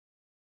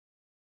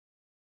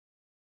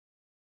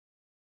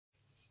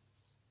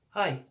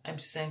Hi, I'm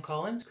Suzanne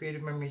Collins,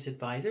 Creative Memories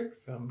Advisor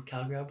from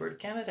Calgary, Alberta,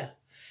 Canada.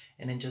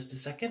 And in just a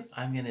second,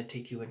 I'm going to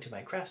take you into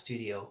my craft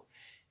studio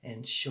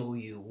and show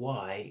you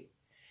why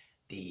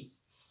the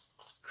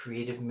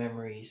Creative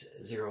Memories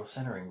Zero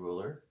Centering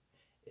Ruler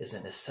is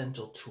an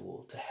essential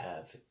tool to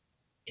have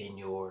in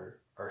your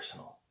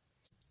arsenal.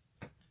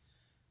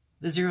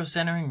 The Zero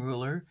Centering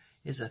Ruler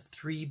is a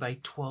 3 by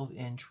 12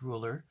 inch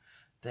ruler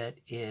that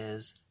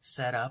is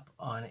set up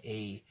on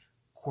a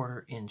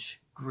 1/4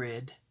 inch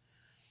grid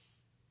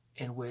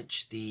in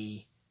which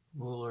the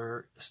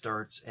ruler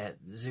starts at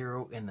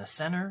 0 in the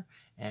center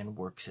and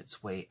works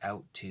its way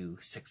out to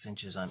 6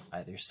 inches on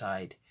either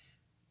side,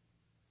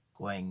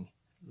 going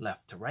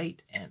left to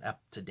right and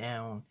up to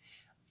down.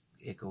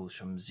 It goes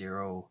from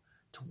 0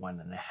 to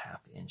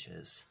 1.5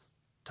 inches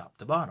top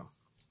to bottom.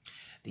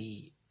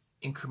 The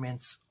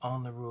increments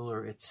on the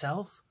ruler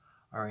itself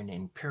are in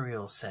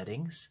imperial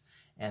settings,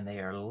 and they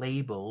are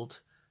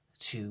labeled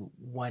to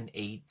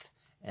 1/8,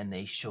 and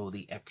they show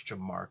the extra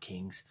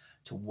markings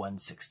to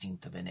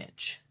 1/16 of an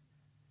inch.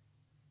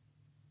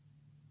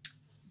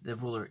 The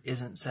ruler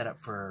isn't set up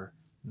for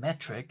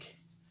metric,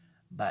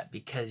 but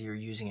because you're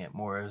using it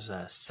more as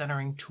a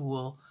centering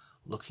tool,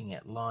 looking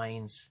at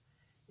lines,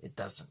 it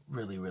doesn't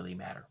really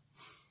matter.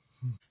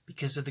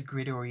 Because of the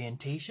grid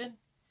orientation,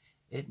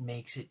 it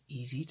makes it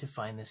easy to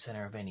find the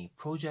center of any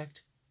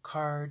project,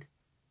 card,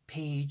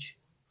 page,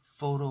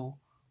 photo,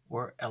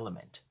 or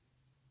element.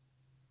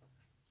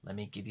 Let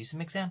me give you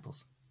some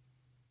examples.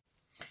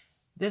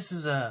 This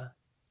is a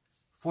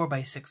 4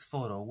 by 6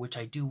 photo, which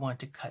I do want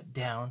to cut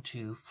down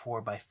to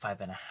 4 by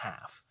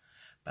 5.5,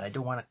 but I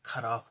don't want to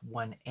cut off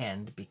one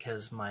end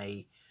because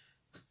my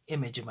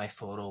image of my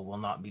photo will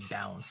not be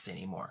balanced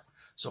anymore.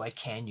 So I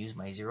can use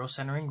my zero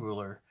centering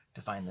ruler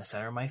to find the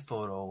center of my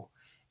photo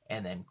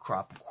and then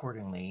crop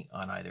accordingly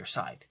on either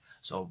side.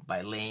 So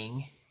by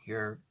laying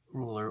your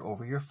ruler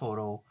over your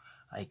photo,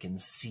 I can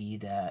see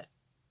that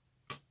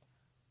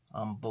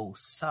on both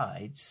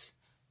sides,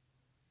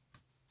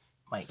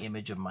 my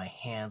image of my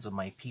hands of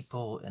my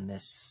people and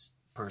this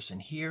person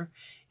here,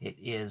 it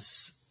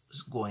is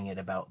going at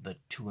about the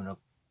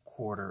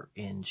 2.25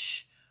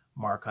 inch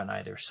mark on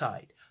either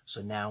side.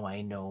 So now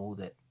I know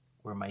that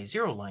where my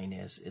zero line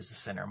is the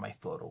center of my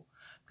photo.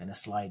 I'm going to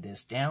slide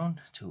this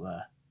down to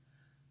a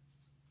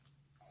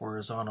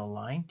horizontal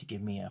line to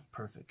give me a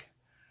perfect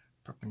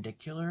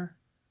perpendicular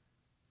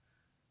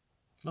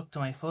look to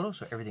my photo,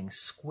 so everything's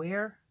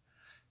square.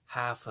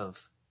 Half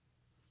of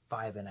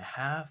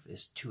 5.5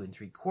 is 2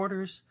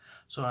 3/4.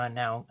 So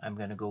now I'm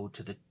going to go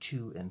to the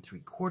 2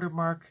 3/4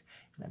 mark,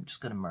 and I'm just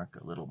going to mark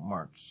a little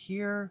mark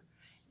here,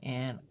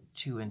 and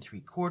 2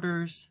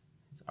 3/4.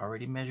 It's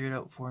already measured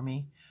out for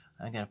me.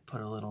 I'm going to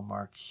put a little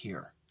mark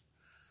here.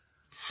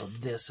 So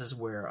this is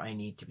where I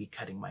need to be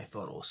cutting my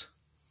photos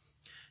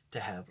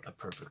to have a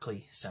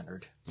perfectly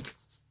centered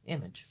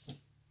image.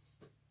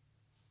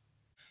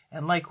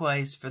 And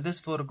likewise for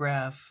this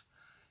photograph,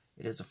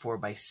 it is a 4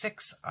 by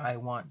 6. I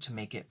want to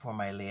make it for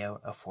my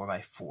layout a 4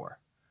 by 4.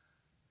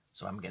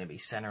 So I'm going to be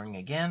centering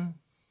again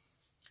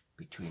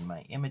between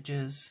my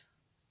images.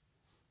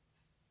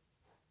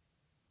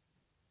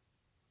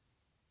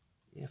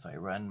 If I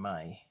run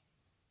my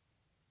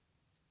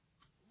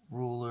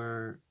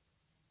ruler,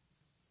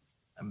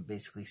 I'm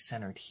basically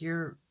centered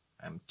here.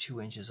 I'm 2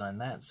 inches on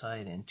that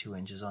side and 2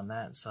 inches on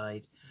that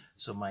side.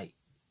 So my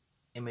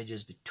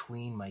images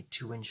between my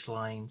 2 inch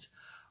lines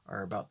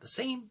are about the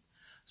same.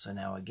 So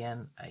now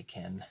again, I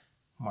can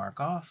mark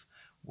off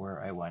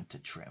where I want to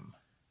trim.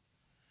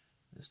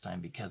 This time,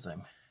 because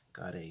I've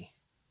got a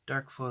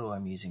dark photo,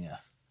 I'm using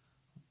a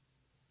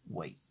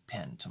white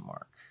pen to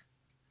mark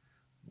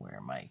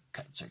where my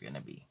cuts are going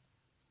to be.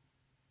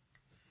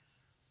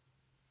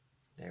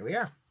 There we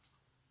are.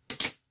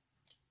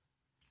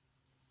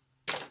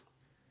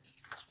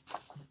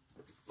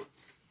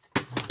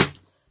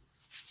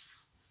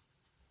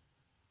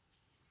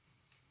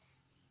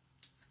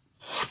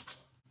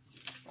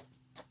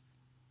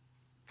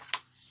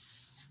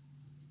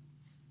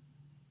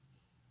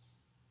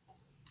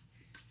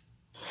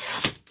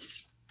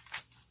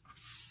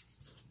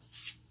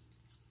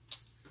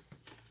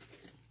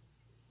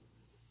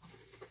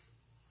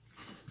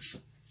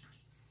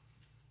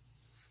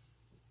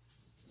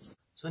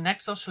 So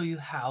next I'll show you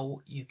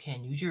how you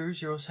can use your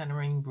zero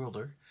centering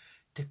ruler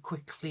to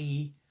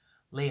quickly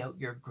lay out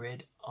your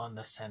grid on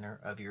the center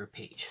of your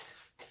page.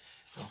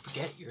 Don't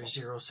forget your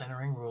zero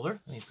centering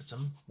ruler, let me put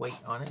some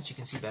white on it so you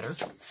can see better,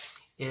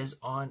 is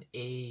on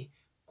a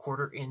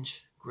 1/4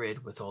 inch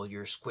grid with all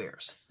your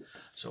squares.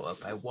 So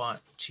if I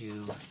want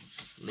to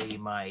lay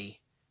my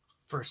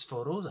first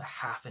photos a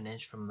 1/2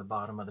 inch from the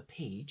bottom of the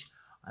page,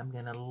 I'm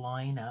going to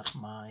line up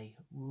my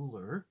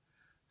ruler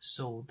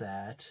so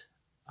that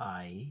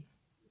I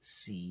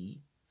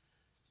see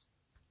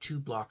 2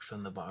 blocks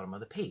from the bottom of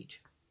the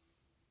page.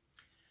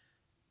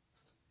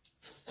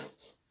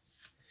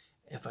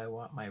 If I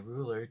want my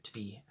ruler to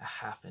be a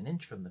 1/2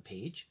 inch from the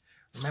page,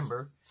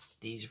 remember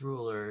these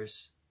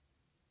rulers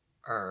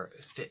are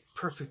fit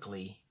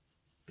perfectly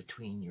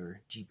between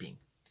your jeeping.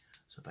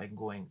 So if I'm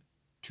going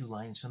 2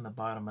 lines from the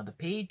bottom of the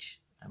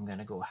page. I'm going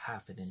to go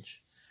 1/2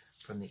 inch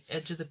from the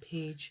edge of the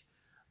page.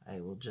 I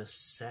will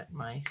just set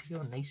my, see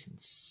how nice and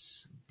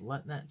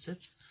blunt that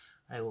sits?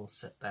 I will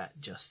set that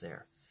just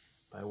there.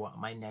 If I want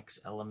my next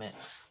element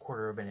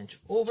 1/4 inch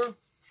over,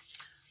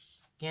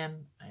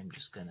 again, I'm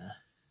just going to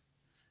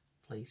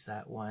place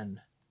that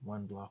one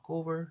block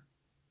over.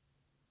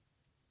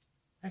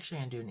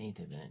 Actually, I'm going to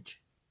do 1/8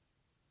 inch.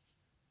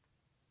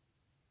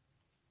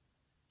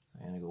 So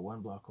I'm going to go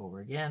 1 block over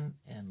again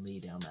and lay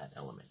down that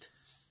element.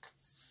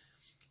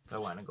 If I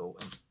want to go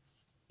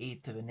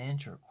 1/8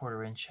 inch or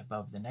 1/4 inch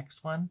above the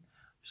next one,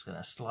 I'm just going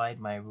to slide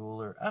my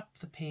ruler up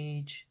the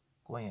page,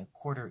 going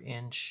 1/4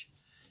 inch,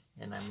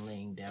 and I'm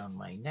laying down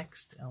my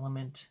next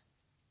element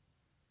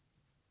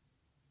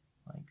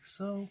like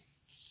so.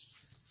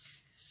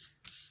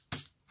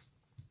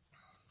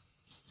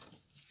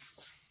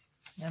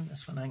 And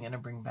this one I'm going to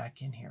bring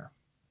back in here.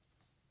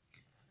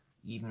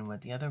 Even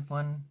with the other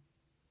one,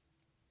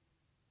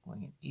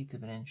 going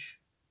 1/8 inch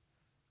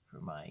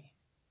for my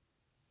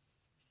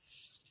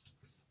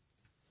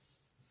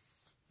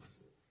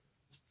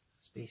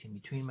spacing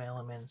between my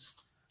elements.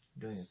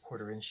 I'm doing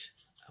 1/4 inch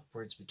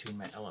upwards between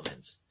my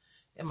elements.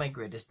 And my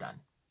grid is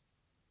done.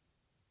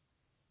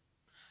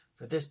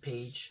 For this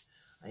page,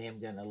 I am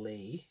going to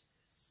lay,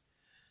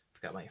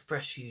 I've got my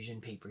Fresh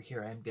Fusion paper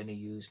here. I'm going to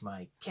use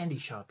my Candy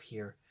Shop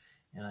here,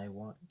 and I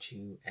want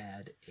to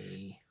add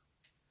a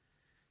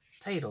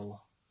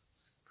title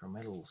for my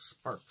little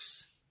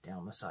sparks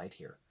down the side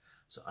here.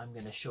 So I'm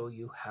going to show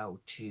you how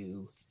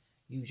to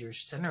use your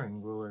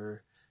centering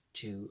ruler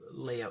to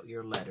lay out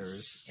your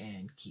letters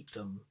and keep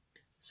them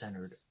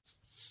centered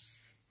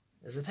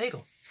as a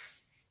title.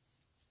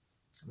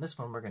 And this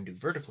one we're going to do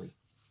vertically.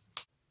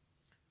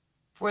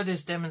 For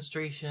this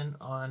demonstration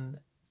on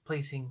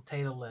placing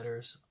title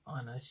letters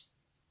on a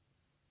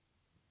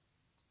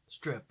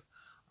strip,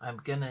 I'm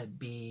going to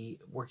be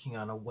working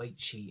on a white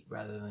sheet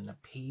rather than a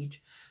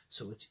page,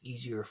 so it's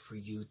easier for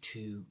you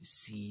to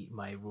see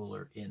my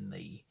ruler in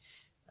the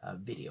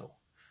video.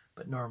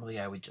 But normally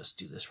I would just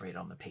do this right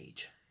on the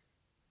page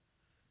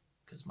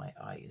because my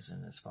eye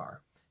isn't as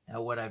far.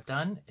 Now what I've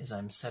done is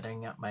I'm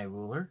setting up my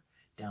ruler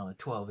down a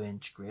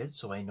 12-inch grid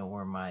so I know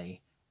where my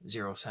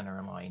 0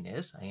 center line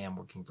is. I am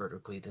working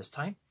vertically this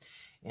time.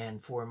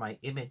 And for my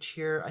image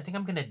here, I think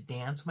I'm going to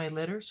dance my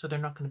letters so they're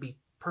not going to be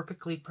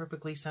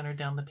perfectly centered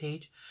down the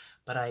page,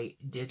 but I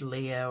did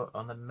lay out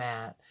on the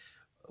mat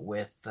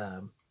with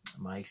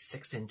my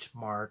 6-inch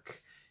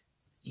mark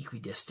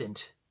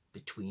equidistant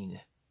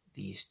between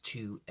these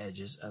 2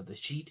 edges of the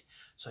sheet,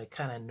 so I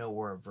kind of know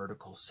where a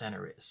vertical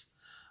center is.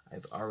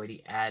 I've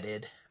already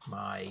added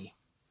my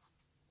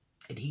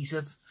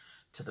adhesive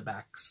to the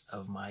backs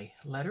of my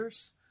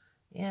letters,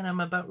 and I'm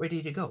about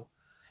ready to go.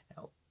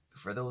 Now,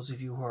 for those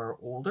of you who are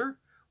older,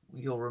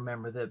 you'll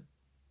remember the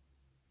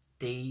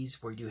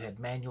days where you had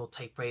manual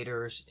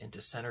typewriters, and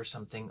to center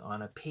something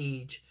on a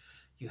page,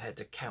 you had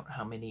to count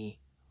how many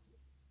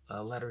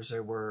letters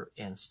there were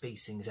and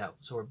space things out.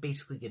 So we're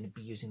basically going to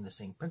be using the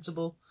same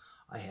principle.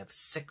 I have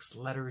 6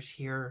 letters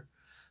here,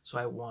 so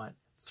I want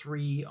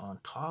 3 on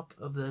top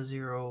of the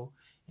 0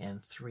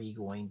 and 3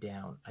 going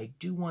down. I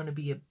do want to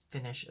be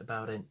finished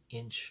about 1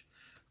 inch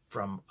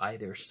from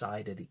either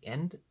side of the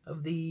end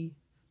of the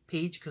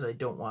page because I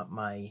don't want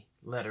my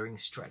lettering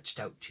stretched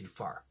out too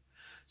far.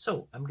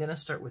 So I'm going to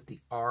start with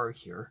the R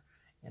here,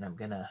 and I'm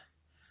going to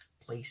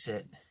place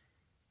it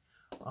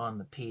on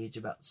the page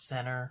about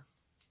center,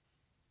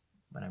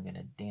 but I'm going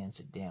to dance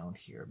it down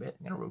here a bit.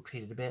 I'm going to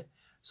rotate it a bit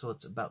so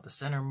it's about the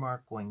center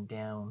mark going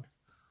down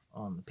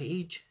on the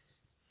page.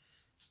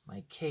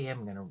 My K,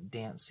 I'm going to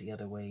dance the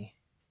other way.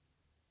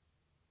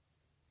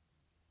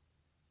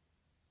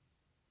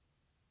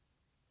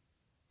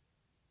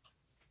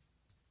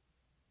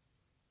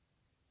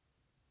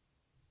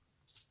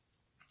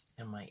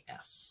 And my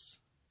S.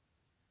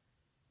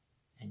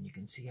 And you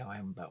can see how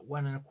I'm about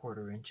 1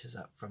 1/4 inches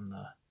up from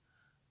the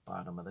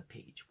bottom of the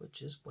page,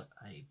 which is what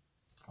I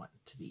want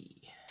it to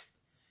be.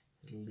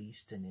 At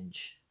least 1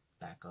 inch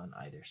back on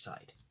either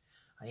side.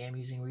 I am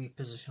using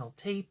repositional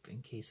tape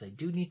in case I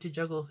do need to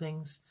juggle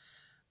things,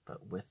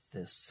 but with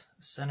this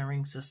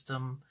centering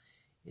system,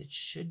 it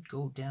should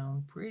go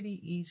down pretty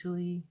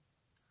easily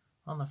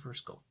on the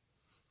first go.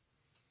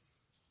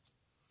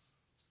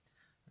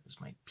 There's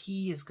my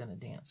P is going to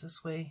dance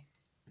this way.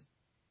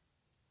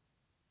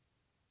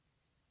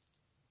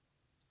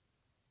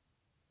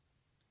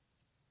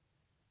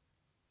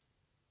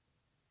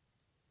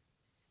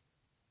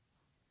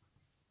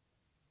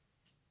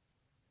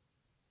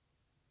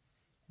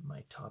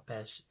 My top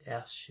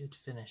S should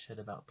finish at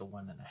about the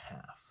 1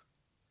 1/2.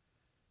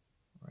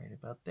 Right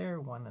about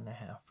there, 1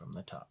 1/2 from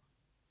the top.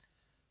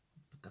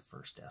 Put the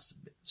first S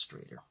a bit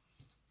straighter.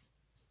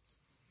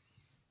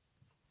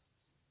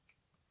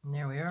 And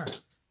there we are.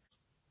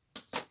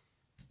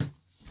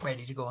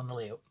 Ready to go on the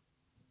layout.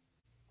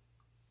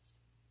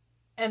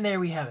 And there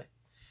we have it.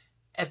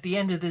 At the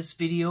end of this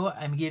video,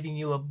 I'm giving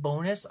you a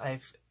bonus.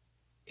 I've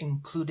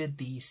included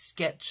the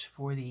sketch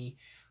for the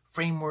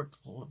framework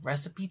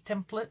recipe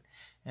template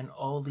and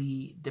all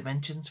the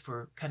dimensions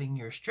for cutting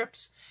your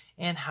strips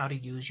and how to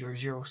use your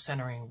zero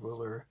centering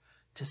ruler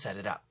to set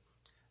it up.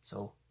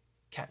 So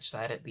catch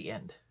that at the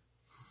end.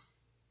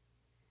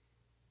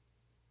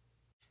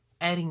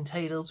 Adding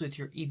titles with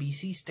your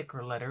ABC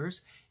sticker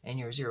letters and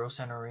your zero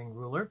centering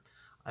ruler.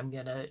 I'm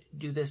going to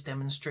do this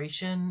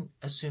demonstration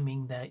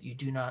assuming that you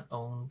do not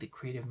own the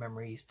Creative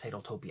Memories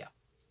Titletopia.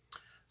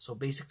 So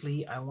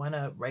basically I want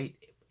to write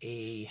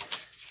a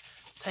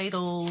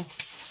title.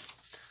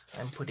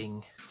 I'm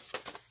putting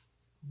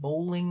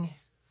bowling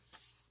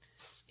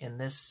in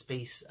this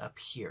space up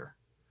here.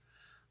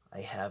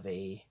 I have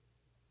a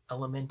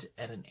element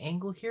at an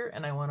angle here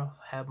and I want to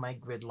have my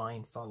grid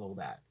line follow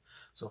that.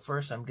 So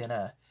first I'm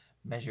gonna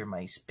measure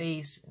my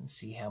space and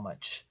see how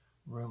much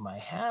room I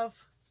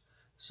have.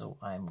 So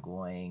I'm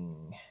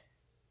going,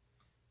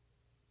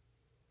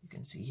 you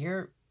can see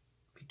here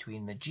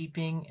between the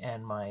jeeping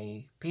and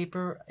my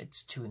paper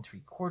it's 2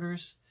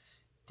 3/4.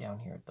 Down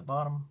here at the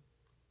bottom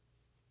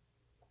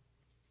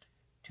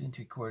 2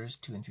 3/4,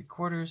 2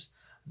 3/4.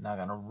 I'm now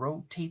going to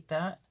rotate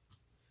that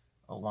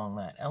along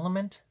that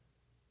element.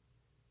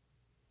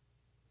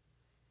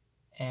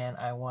 And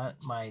I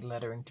want my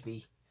lettering to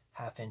be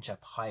 1/2 inch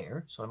up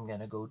higher. So I'm going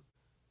to go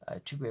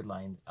 2 grid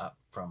lines up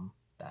from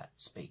that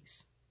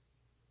space.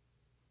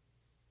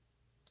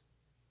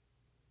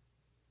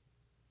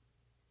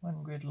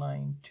 1 grid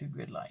line, 2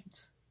 grid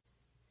lines.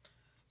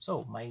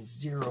 So my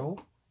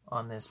 0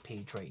 on this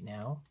page right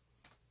now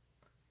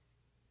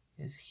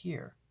is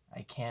here.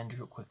 I can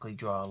quickly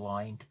draw a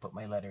line to put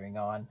my lettering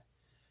on,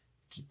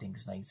 keep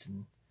things nice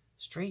and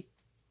straight.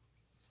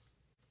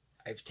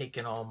 I've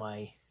taken all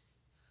my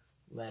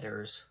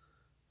letters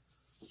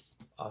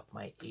off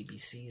my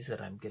ABCs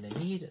that I'm going to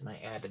need and I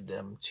added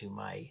them to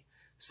my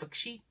slick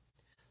sheet.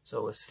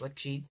 So a slick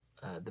sheet,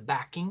 the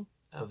backing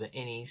of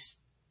any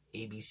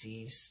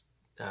ABCs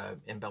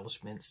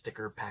embellishment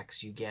sticker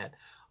packs you get,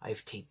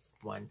 I've taped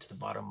one to the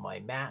bottom of my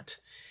mat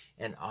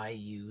and I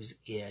use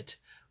it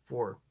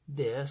for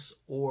this,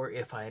 or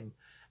if I'm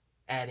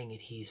adding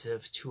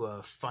adhesive to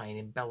a fine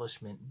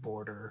embellishment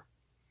border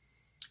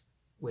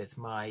with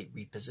my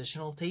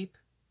repositional tape,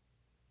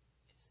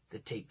 the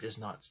tape does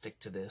not stick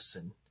to this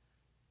and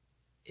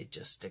it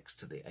just sticks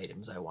to the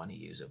items I want to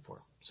use it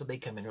for. So they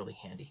come in really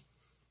handy.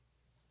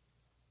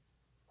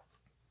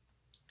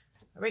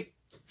 All right.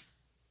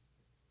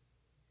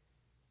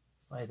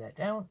 Slide that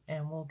down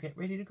and we'll get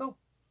ready to go.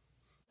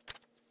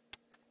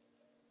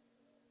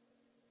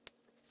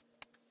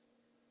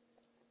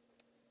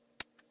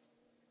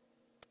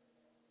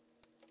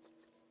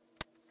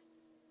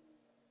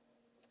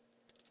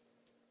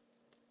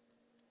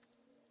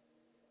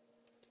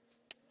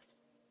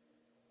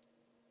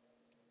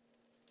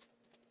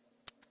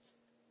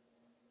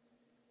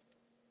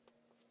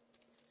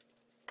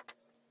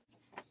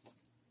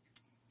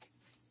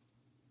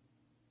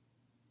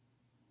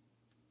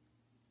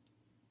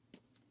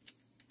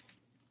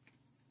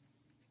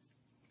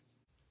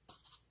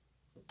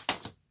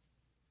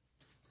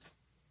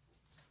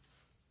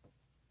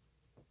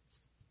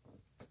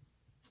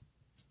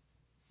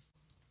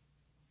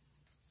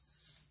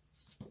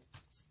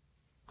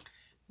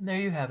 And there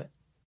you have it.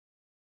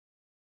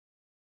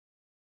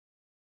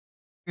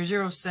 Your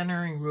zero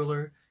centering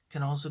ruler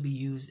can also be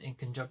used in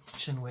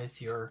conjunction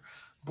with your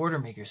border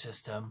maker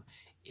system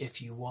if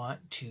you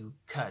want to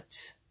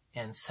cut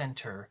and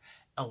center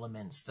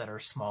elements that are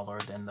smaller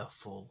than the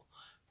full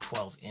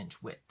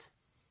 12-inch width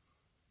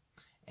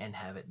and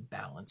have it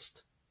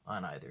balanced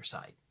on either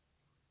side.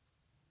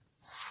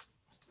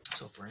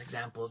 So for an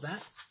example of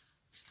that,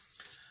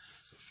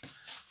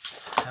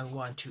 I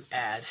want to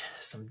add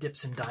some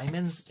dips and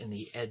diamonds in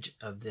the edge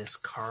of this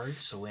card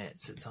so when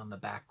it sits on the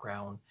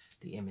background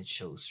the image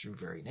shows through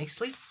very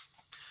nicely.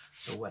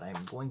 So what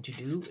I'm going to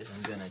do is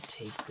I'm going to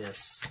take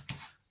this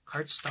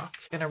cardstock,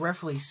 I'm going to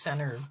roughly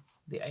center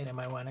the item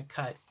I want to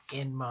cut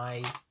in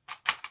my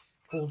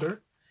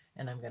holder,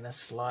 and I'm going to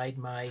slide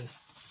my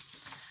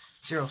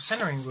zero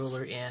centering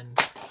ruler in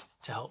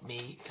to help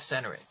me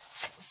center it.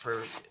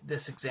 For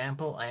this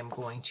example, I'm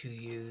going to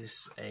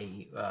use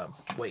a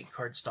white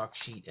cardstock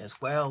sheet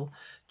as well,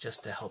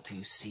 just to help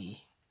you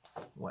see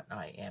what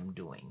I am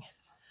doing.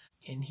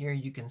 In here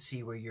you can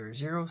see where your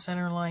zero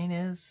center line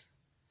is,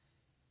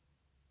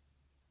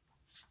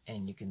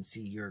 and you can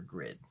see your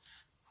grid.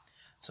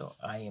 So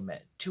I am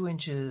at 2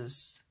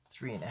 inches,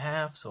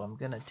 3.5, so I'm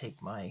going to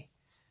take my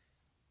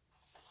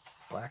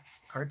black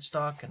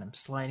cardstock and I'm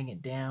sliding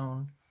it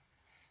down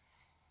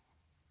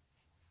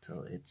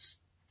till it's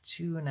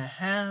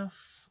 2.5.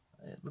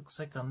 It looks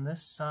like on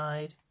this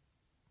side.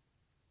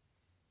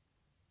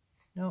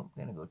 Nope,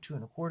 I'm going to go 2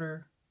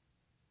 1/4.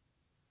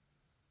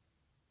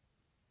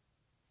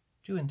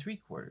 2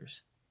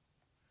 3/4.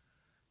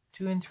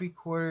 2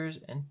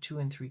 3/4 and 2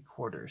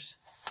 3/4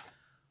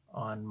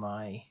 on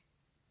my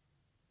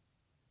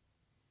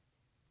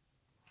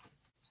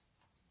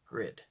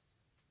grid.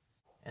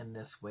 And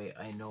this way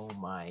I know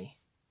my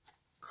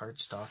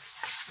cardstock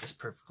is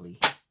perfectly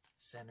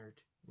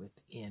centered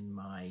within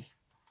my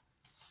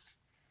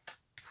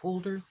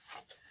holder.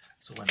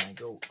 So when I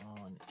go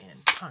on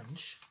and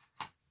punch,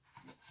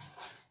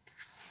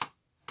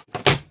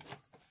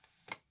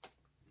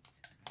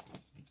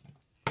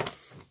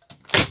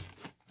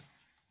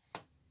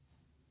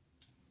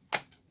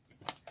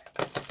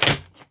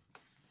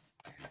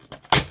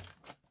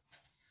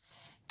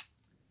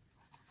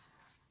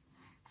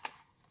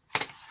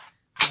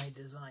 my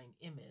design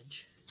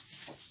image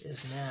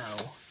is now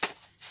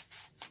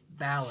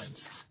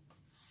balanced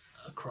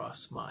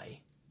across my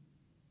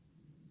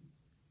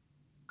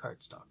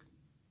cardstock.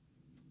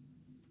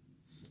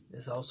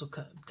 This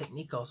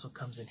technique also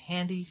comes in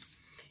handy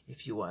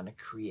if you want to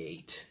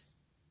create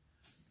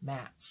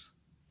mats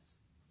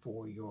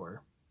for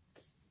your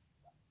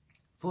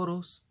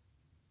photos.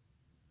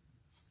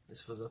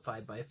 This was a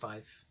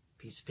 5x5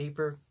 piece of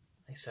paper.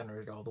 I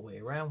centered it all the way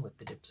around with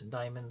the dips and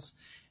diamonds,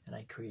 and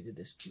I created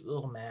this cute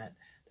little mat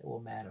that will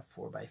mat a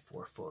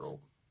 4x4 photo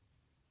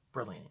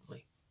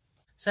brilliantly.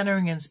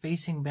 Centering and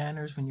spacing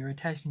banners when you're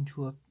attaching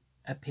to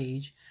a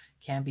page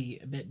can be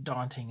a bit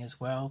daunting as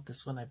well.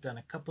 This one I've done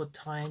a couple of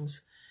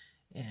times,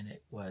 and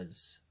it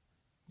was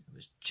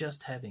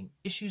just having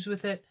issues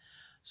with it.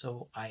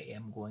 So I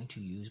am going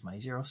to use my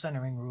zero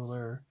centering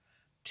ruler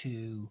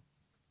to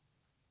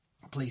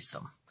place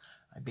them.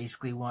 I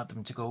basically want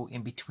them to go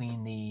in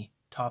between the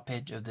top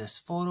edge of this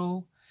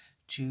photo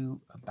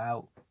to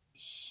about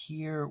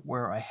here,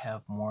 where I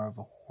have more of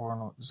a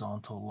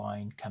horizontal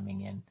line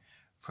coming in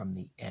from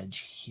the edge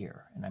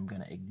here. And I'm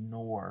going to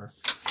ignore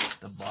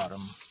the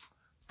bottom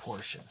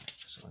portion.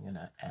 So I'm going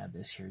to add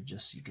this here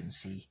just so you can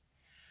see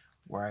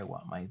where I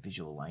want my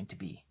visual line to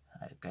be.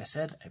 Like I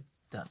said,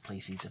 I've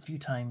placed these a few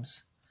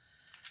times,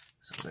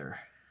 so they're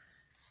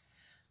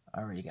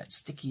already got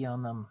sticky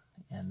on them,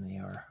 and they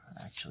are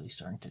actually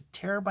starting to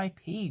tear my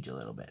page a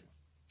little bit.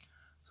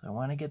 So I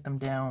want to get them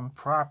down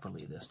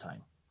properly this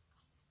time.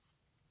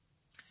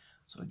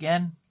 So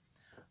again,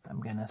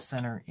 I'm going to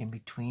center in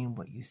between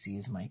what you see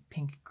is my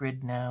pink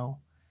grid now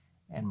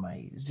and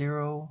my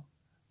zero.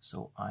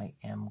 So I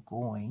am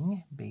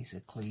going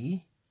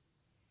basically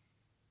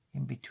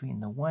in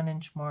between the 1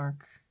 inch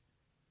mark,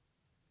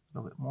 a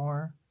little bit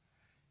more,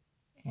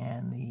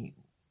 and the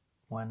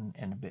 1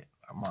 and a bit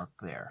mark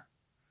there.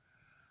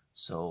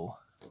 So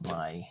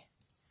my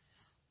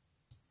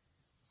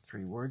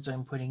 3 words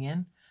I'm putting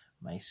in,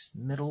 my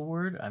middle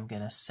word, I'm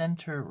going to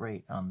center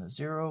right on the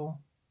 0.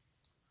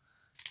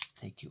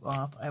 Take you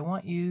off. I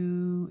want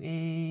you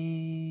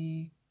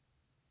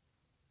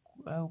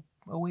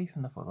away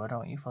from the photo. I don't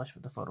want you flush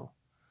with the photo.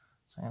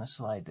 So I'm going to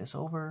slide this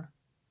over.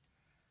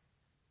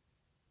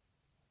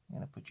 I'm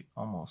going to put you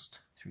almost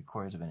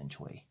 3/4 of an inch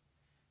away.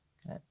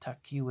 I'm going to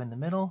tuck you in the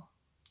middle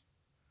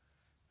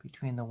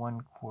between the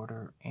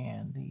 1/4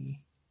 and the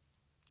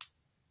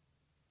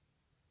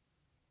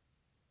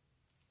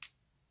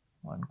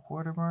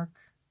 1/4 mark.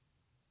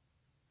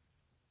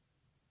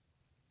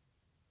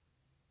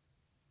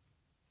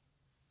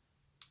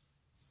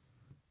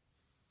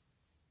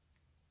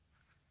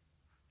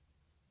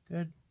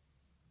 Good.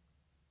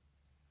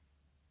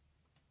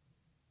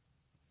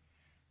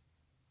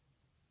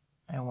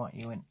 I want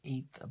you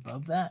 1/8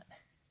 above that.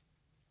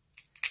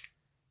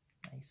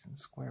 Nice and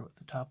square with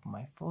the top of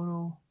my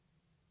photo.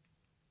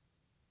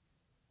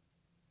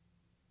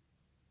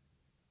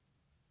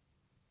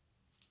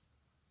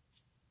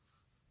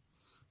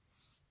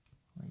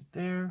 Right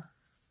there.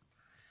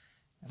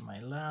 And my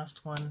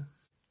last one.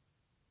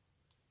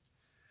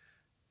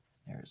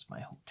 There's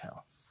my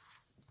hotel.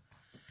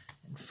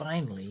 And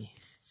finally,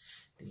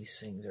 these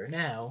things are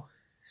now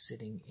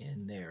sitting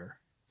in there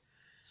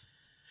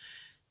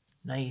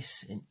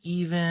nice and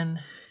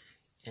even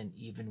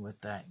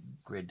with that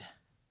grid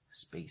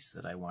space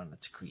that I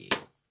wanted to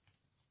create.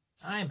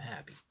 I'm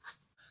happy.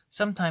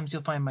 Sometimes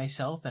you'll find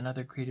myself and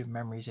other Creative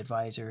Memories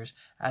advisors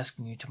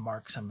asking you to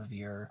mark some of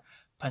your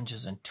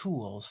punches and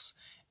tools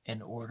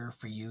in order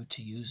for you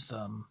to use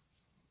them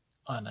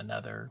on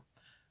another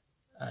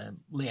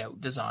layout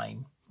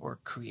design or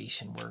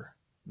creation we're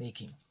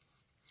making.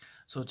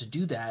 So to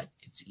do that,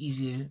 it's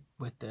easy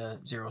with the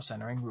zero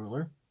centering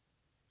ruler.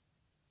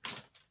 A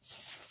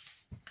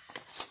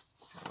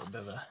little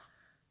bit of a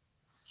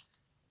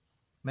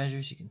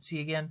measures you can see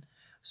again.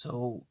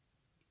 So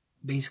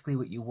basically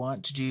what you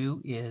want to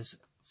do is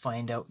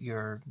find out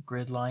your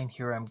grid line.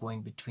 Here I'm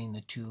going between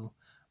the 2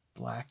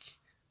 black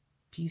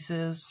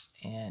pieces,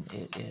 and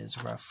it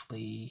is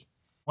roughly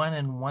 1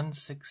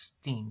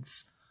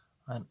 1/16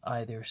 on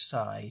either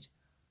side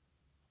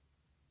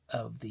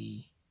of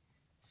the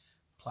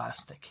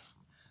plastic.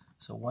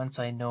 So once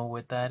I know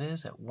what that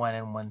is at 1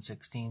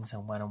 1/16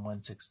 and 1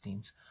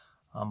 1/16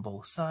 on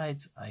both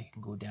sides, I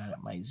can go down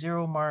at my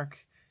 0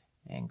 mark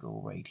and go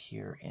right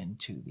here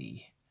into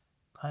the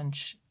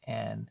punch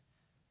and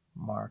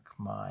mark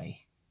my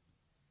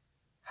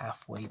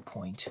halfway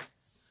point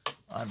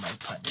on my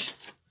punch.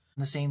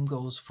 The same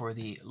goes for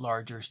the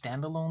larger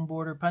standalone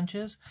border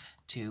punches.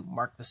 To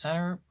mark the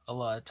center, a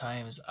lot of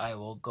times I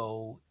will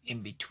go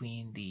in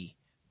between the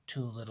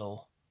 2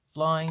 little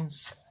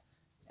lines,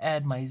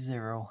 add my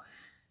 0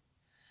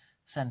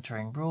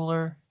 centering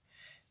ruler,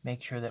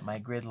 Make sure that my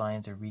grid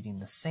lines are reading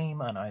the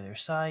same on either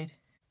side.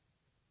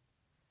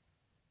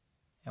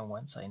 And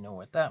once I know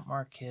what that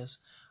mark is,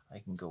 I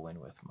can go in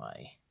with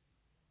my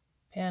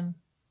pen,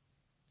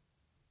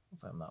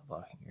 if I'm not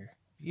blocking your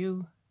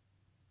view,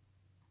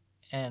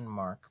 and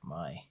mark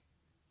my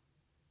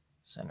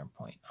center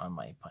point on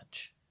my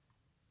punch.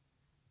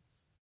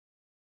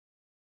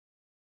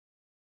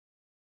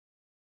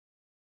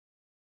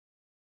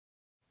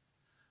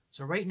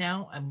 So right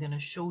now I'm going to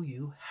show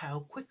you how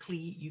quickly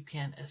you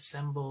can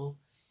assemble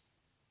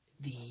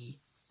the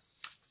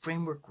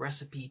framework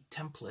recipe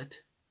template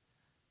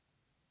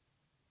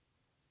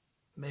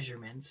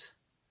measurements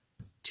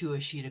to a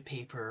sheet of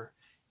paper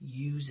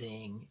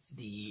using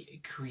the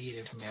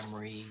Creative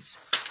Memories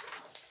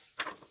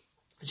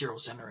zero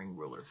centering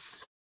ruler.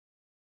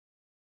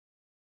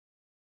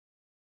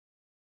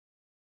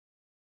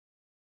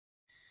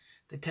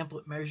 The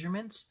template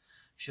measurements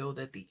show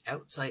that the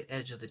outside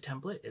edge of the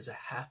template is a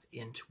 1/2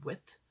 inch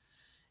width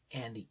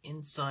and the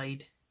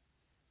inside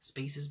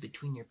spaces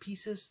between your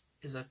pieces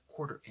is a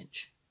 1/4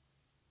 inch.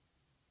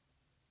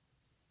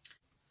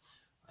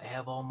 I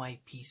have all my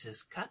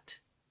pieces cut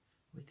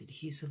with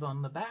adhesive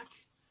on the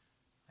back.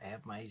 I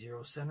have my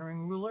zero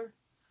centering ruler.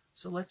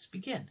 So let's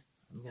begin.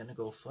 I'm going to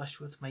go flush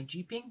with my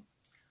jeeping,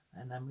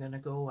 and I'm going to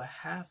go a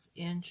 1/2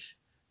 inch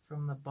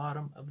from the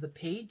bottom of the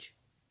page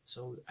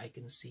so I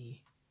can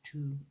see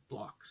 2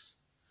 blocks.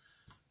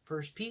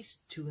 First piece,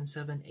 2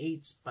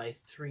 7/8 by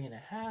 3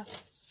 1/2.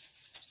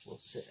 We'll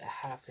sit a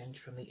 1/2 inch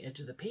from the edge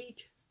of the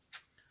page.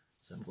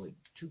 So I'm going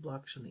 2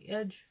 blocks from the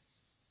edge.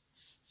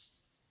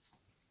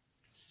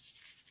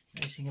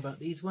 Nice thing about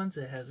these ones,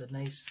 it has a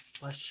nice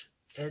flush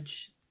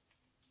edge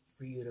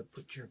for you to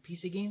put your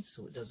piece against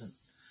so it doesn't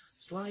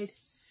slide.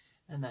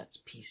 And that's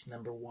piece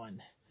number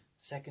 1.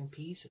 Second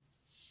piece,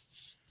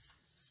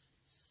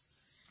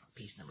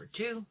 piece number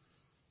 2.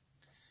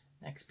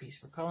 Next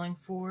piece we're calling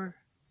for,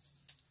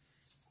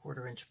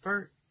 1/4 inch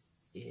apart,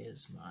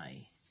 is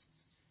my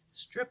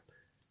strip.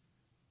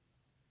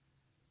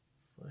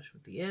 Flush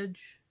with the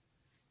edge.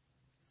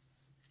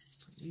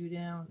 Put you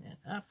down and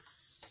up.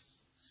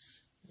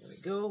 There we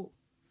go.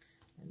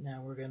 And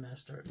now we're going to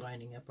start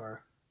lining up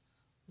our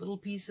little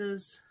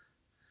pieces.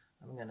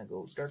 I'm going to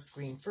go dark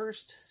green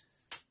first.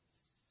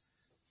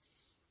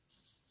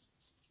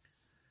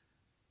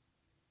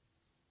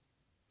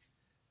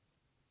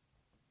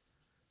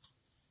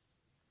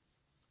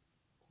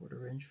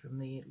 Quarter inch from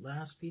the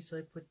last piece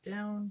I put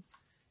down,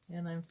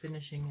 and I'm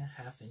finishing a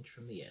 1/2 inch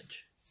from the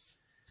edge.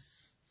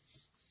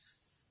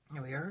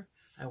 Here we are.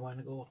 I want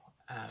to go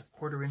a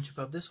 1/4 inch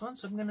above this one,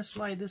 so I'm going to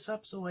slide this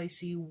up so I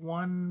see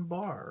 1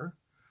 bar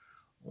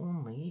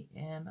only,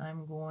 and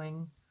I'm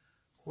going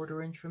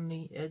 1/4 inch from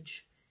the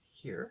edge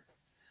here.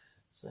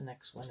 So the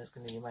next one is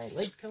going to be my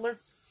light color.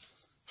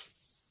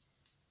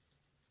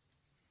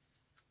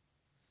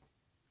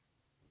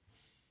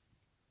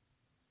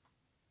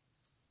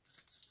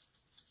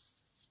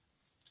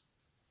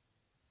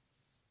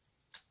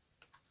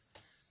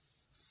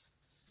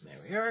 There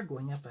we are,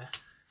 going up a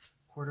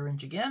 1/4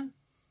 inch again.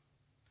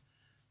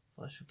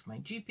 Flush with my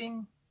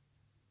jeeping.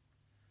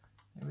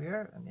 There we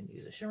are. I'm going to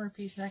use a shimmer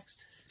piece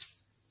next.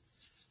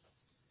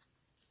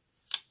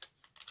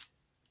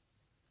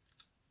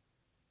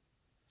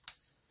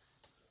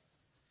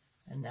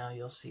 And now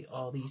you'll see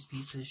all these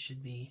pieces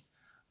should be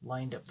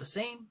lined up the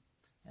same.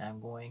 And I'm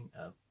going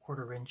a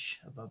 1/4 inch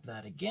above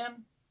that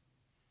again.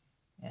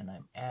 And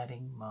I'm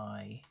adding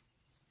my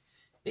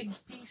big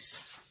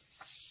piece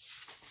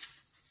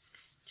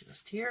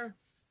just here.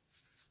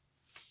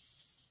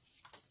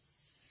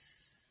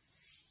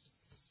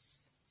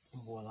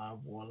 Voila,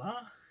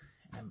 voila.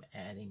 I'm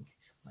adding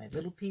my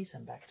little piece.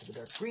 I'm back to the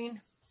dark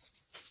green.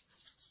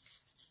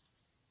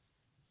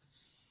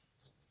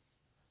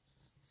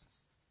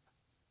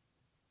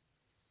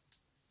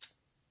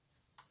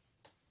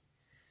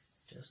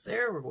 Just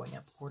there. We're going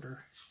up a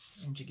 1/4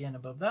 inch again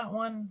above that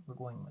one. We're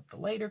going with the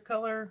lighter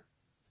color.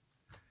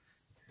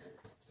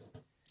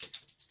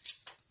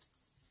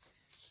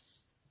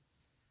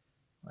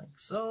 Like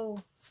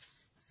so.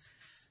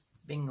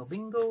 Bingo,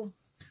 bingo.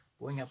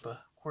 Going up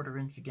a 1/4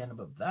 inch again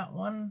above that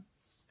one.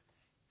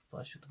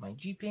 Flush with my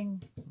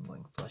jeeping. I'm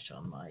going flush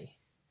on my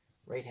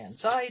right hand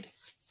side.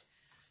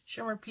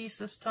 Shimmer piece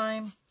this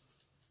time.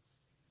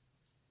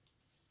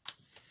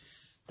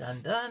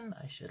 Done, done.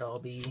 I should all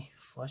be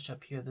flush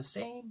up here the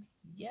same.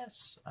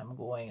 Yes, I'm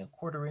going a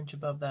 1/4 inch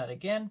above that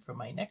again for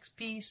my next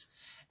piece.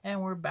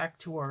 And we're back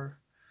to our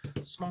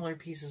smaller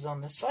pieces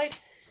on this side.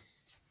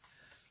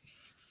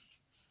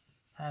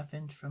 1/2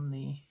 inch from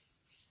the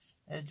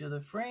edge of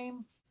the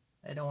frame.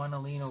 I don't want to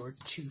lean over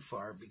too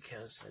far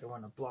because I don't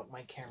want to block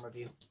my camera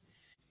view.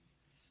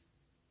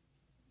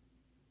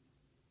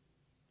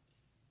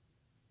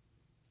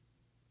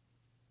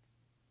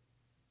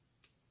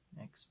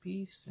 Next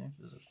piece,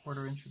 there's a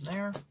 1/4 inch from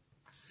there.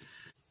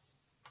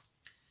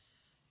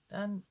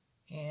 Done.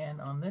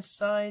 And on this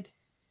side,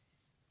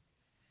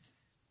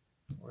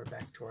 we're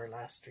back to our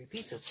last 3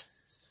 pieces.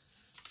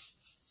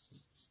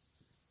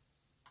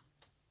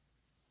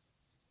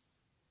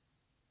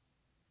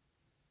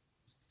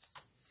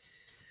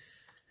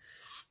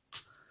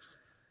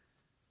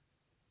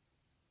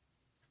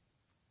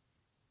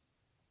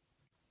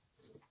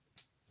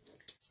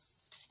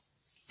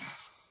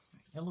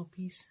 yellow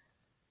piece.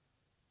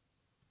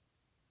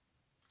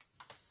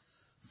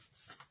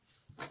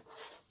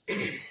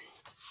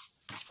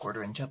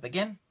 Quarter inch up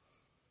again.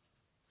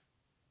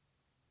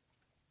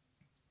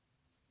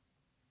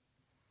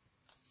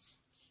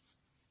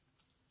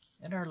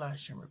 And our last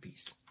shimmer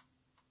piece.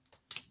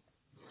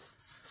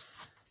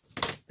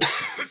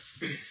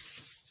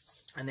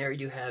 And there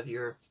you have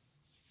your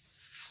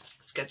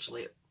sketch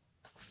layout.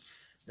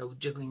 No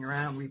jiggling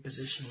around,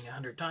 repositioning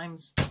 100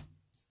 times.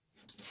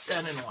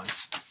 Done in one.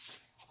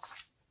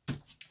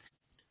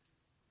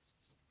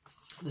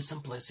 The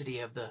simplicity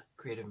of the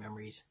Creative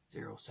Memories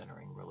Zero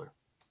Centering Ruler.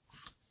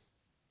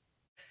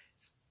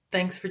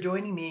 Thanks for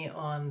joining me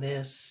on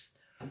this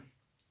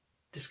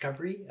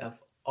discovery of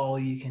all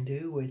you can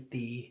do with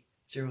the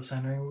Zero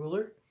Centering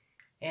Ruler.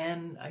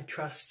 And I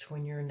trust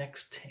when you're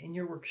next in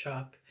your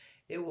workshop,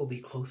 it will be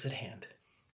close at hand.